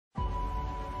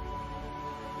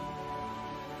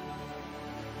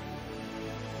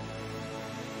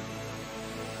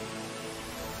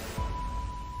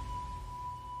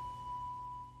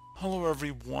Hello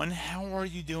everyone, how are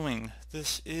you doing?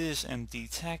 This is MD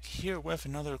Tech here with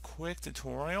another quick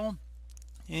tutorial.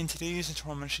 In today's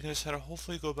tutorial, I'm going to show you guys how to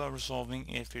hopefully go about resolving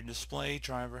if your display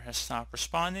driver has stopped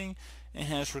responding and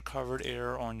has recovered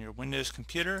error on your Windows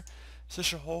computer. So this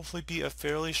should hopefully be a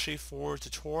fairly straightforward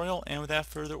tutorial, and without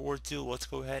further ado, let's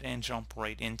go ahead and jump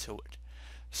right into it.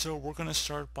 So we're going to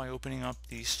start by opening up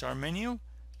the Start menu.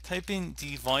 Type in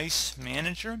Device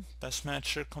Manager. Best match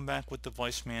should come back with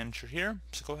Device Manager here.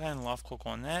 So go ahead and left click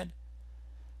on that.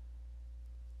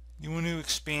 You want to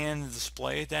expand the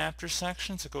display adapter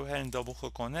section, so go ahead and double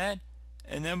click on that.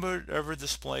 And then whatever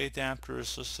display adapter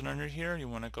is listed under here, you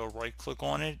want to go right click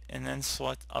on it and then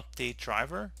select Update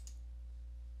Driver.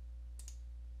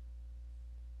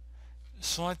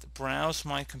 Select Browse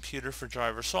My Computer for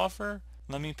driver software.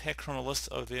 Let me pick from a list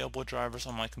of available drivers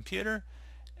on my computer,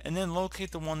 and then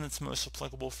locate the one that's most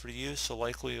applicable for you. So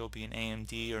likely it'll be an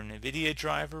AMD or NVIDIA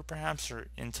driver perhaps, or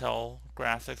Intel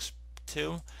graphics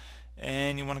too.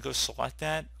 And you want to go select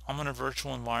that. I'm in a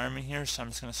virtual environment here, so I'm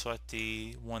just going to select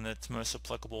the one that's most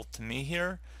applicable to me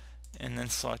here, and then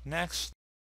select Next.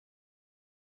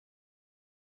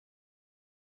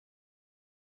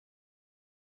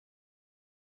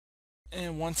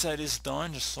 And once that is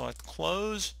done, just select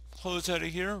Close. Close out of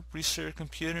here, restart your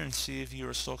computer and see if you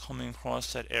are still coming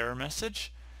across that error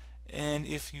message. And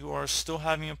if you are still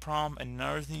having a problem,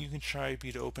 another thing you can try would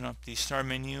be to open up the Start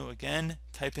menu again,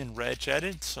 type in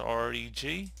regedit, so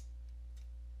REGEDIT.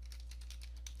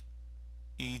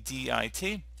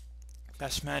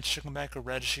 Best match should come back a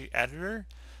registry editor.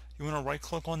 You want to right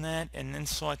click on that and then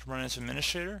select Run as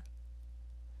Administrator.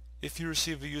 If you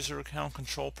receive a user account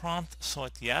control prompt,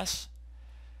 select Yes.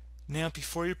 Now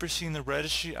before you proceed in the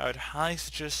registry, I would highly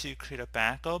suggest that you create a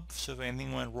backup, so if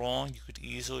anything went wrong you could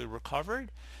easily recover it.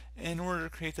 In order to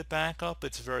create the backup,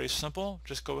 it's very simple.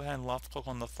 Just go ahead and left click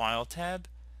on the File tab,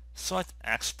 select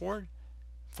Export.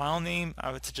 File name,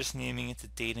 I would suggest naming it the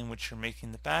date in which you're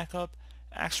making the backup.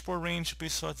 Export range should be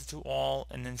selected to all,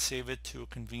 and then save it to a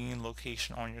convenient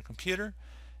location on your computer.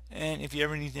 And if you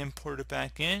ever need to import it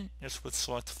back in, just would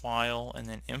select File and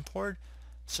then Import.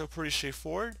 So pretty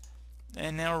straightforward.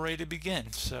 And now we're ready to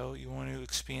begin. So you want to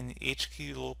expand the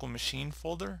HKey local machine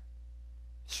folder.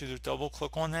 So either double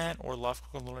click on that or left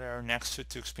click on the little arrow next to it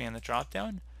to expand the drop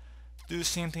down. Do the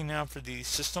same thing now for the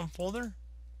system folder.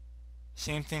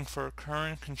 Same thing for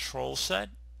current control set.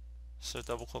 So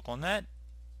double click on that.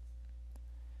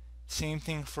 Same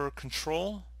thing for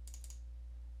control.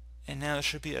 And now there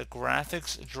should be a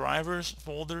graphics drivers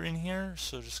folder in here.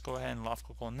 So just go ahead and left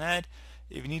click on that.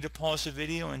 If you need to pause the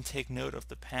video and take note of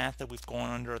the path that we've gone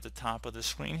under at the top of the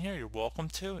screen here, you're welcome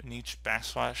to. And each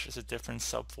backslash is a different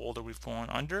subfolder we've gone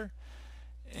under.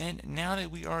 And now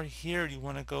that we are here, you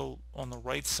want to go on the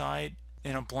right side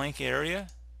in a blank area,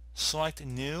 select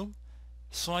New,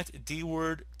 select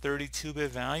DWORD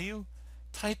 32-bit value,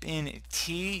 type in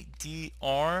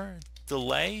TDR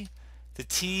delay. The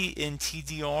T in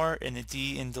TDR and the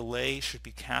D in delay should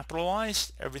be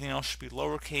capitalized. Everything else should be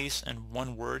lowercase and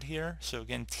one word here. So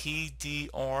again,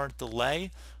 TDR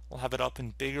delay. We'll have it up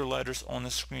in bigger letters on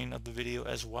the screen of the video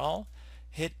as well.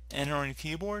 Hit enter on your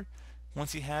keyboard.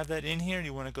 Once you have that in here,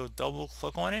 you want to go double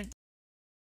click on it.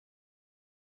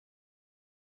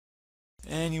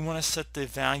 And you want to set the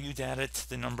value data to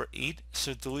the number 8.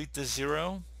 So delete the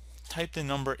 0. Type the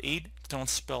number 8, don't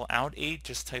spell out 8,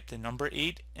 just type the number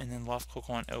 8 and then left click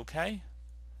on OK.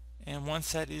 And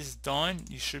once that is done,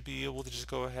 you should be able to just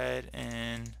go ahead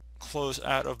and close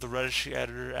out of the registry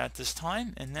editor at this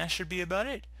time, and that should be about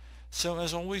it. So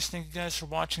as always, thank you guys for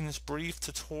watching this brief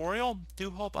tutorial.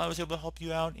 Do hope I was able to help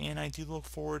you out, and I do look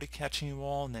forward to catching you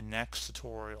all in the next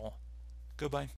tutorial. Goodbye.